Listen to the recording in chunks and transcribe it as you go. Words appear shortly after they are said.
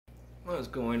What's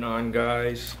going on,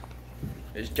 guys?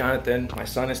 It's Jonathan. My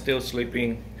son is still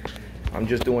sleeping. I'm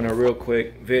just doing a real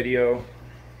quick video.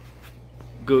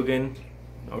 Guggen,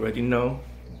 already know.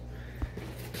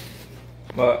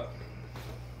 But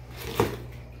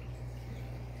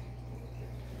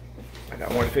I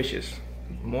got more fishes.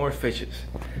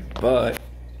 But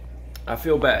I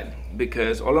feel bad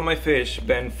because all of my fish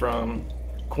been from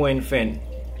Queen Fin.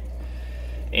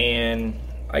 And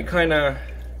I kind of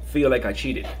feel like I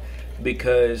cheated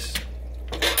because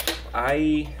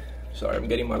sorry, I'm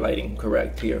getting my lighting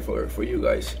correct here for you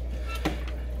guys.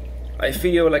 I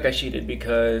feel like I cheated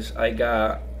because I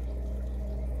got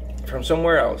from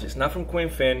somewhere else. It's not from Queen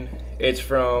Fin, it's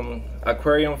from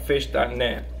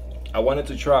aquariumfish.net. I wanted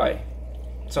to try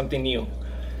something new.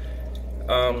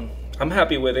 I'm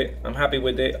happy with it, but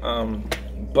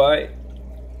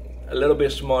a little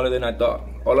bit smaller than I thought.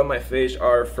 All of my fish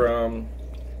are from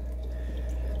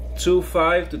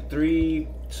 2.5 to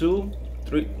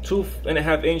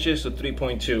 2.5 inches to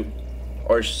 3.2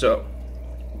 or so.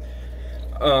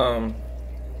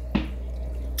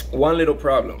 One little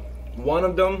problem. One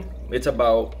of them, it's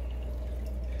about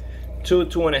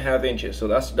 2.5 inches. So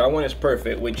that one is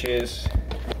perfect, which is,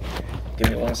 give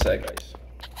me one sec, guys.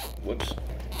 Whoops.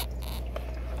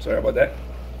 Sorry about that.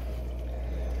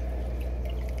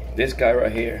 This guy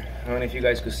right here. I don't know if you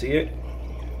guys could see it.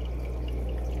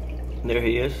 There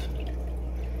he is.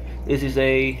 This is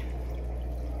a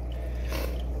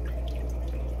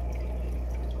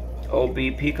OB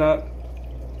peacock,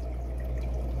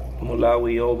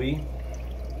 Malawi OB.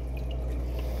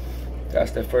 That's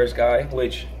the first guy,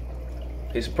 which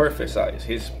is perfect size.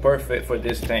 He's perfect for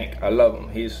this tank. I love him.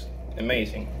 He's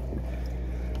amazing.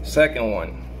 Second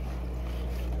one,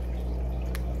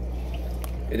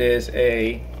 it is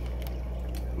a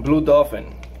blue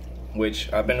dolphin,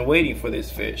 which I've been waiting for this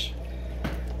fish.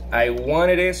 I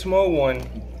wanted a small one,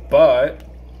 but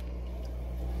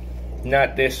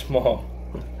not this small.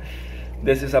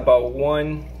 This is about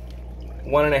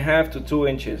 1.5 to 2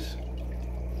 inches.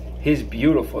 He's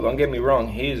beautiful, don't get me wrong,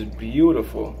 he's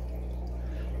beautiful,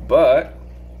 but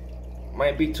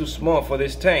might be too small for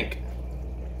this tank.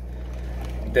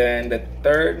 Then the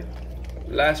third,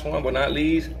 last one but not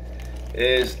least,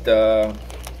 is the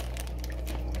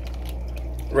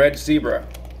red zebra.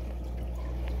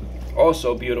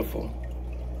 Also beautiful,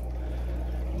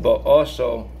 but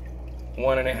also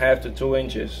 1.5 to 2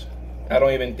 inches. I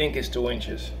don't even think it's 2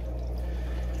 inches.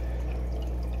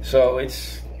 So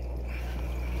it's,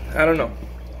 I don't know,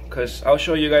 because I'll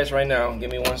show you guys right now.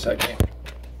 Give me one second.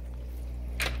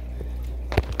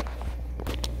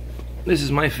 This is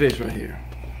my fish right here.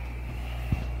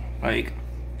 Like,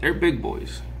 they're big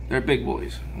boys. They're big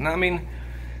boys. And I mean,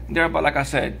 they're about, like I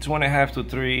said, 2.5 to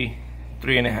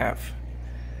 3.5.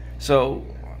 So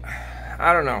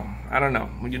I don't know.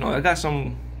 You know, I got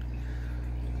some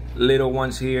little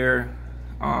ones here.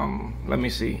 Let me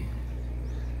see.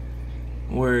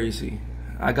 Where is he?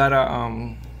 I got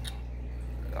a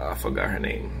I forgot her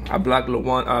name. A black red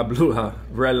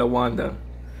Lawanda.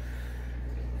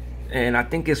 And I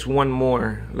think it's one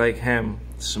more like him,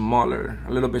 smaller,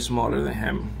 a little bit smaller than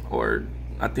him, or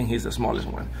I think he's the smallest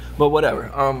one. But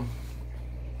whatever.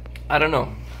 I don't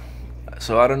know.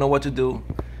 So I don't know what to do.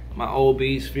 My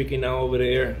OB's freaking out over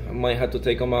there. I might have to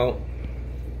take him out.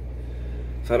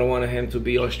 So I don't want him to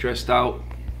be all stressed out.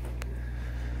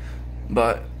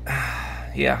 But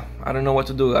yeah, I don't know what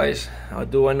to do, guys. I'll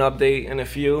do an update in a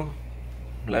few.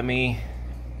 Let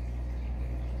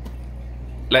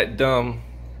them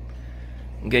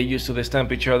get used to this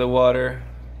temperature of the water,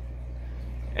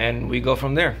 and we go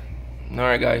from there. All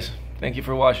right, guys, thank you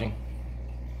for watching.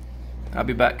 I'll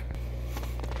be back.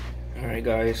 All right,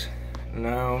 guys,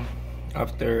 now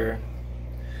after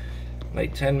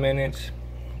like 10 minutes,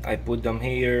 I put them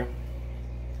here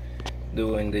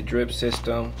doing the drip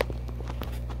system.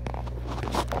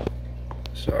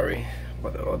 Sorry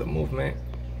about all the movement.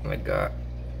 I got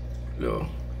little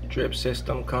drip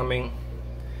system coming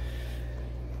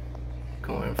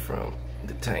from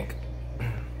the tank.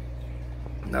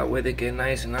 That way they get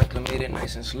nice and acclimated,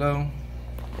 nice and slow.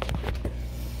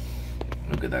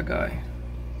 Look at that guy,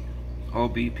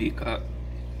 OB peacock.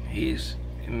 He's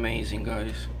amazing,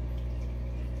 guys.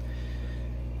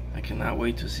 I cannot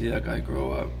wait to see that guy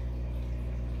grow up.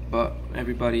 But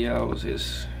everybody else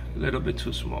is a little bit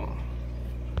too small.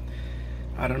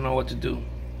 I don't know what to do.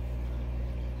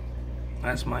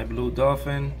 That's my blue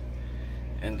dolphin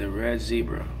and the red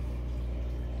zebra.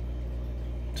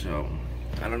 So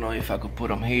I don't know if I could put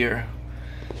them here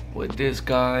with this,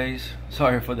 guys.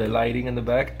 Sorry for the lighting in the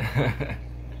back.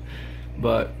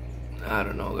 But I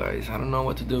don't know, guys. I don't know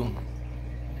what to do.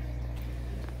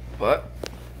 But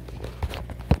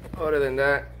other than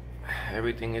that,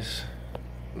 everything is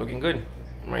looking good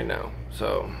right now.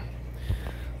 So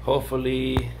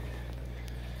hopefully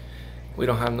we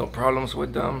don't have no problems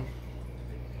with them.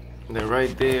 They're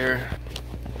right there.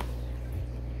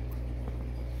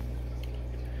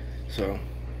 So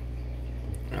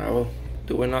I'll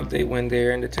do an update when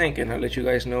they're in the tank, and I'll let you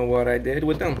guys know what I did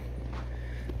with them.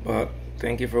 But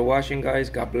thank you for watching, guys.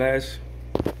 God bless.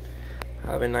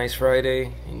 Have a nice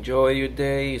Friday. Enjoy your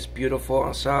day. It's beautiful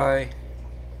outside.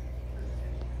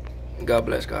 God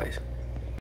bless, guys.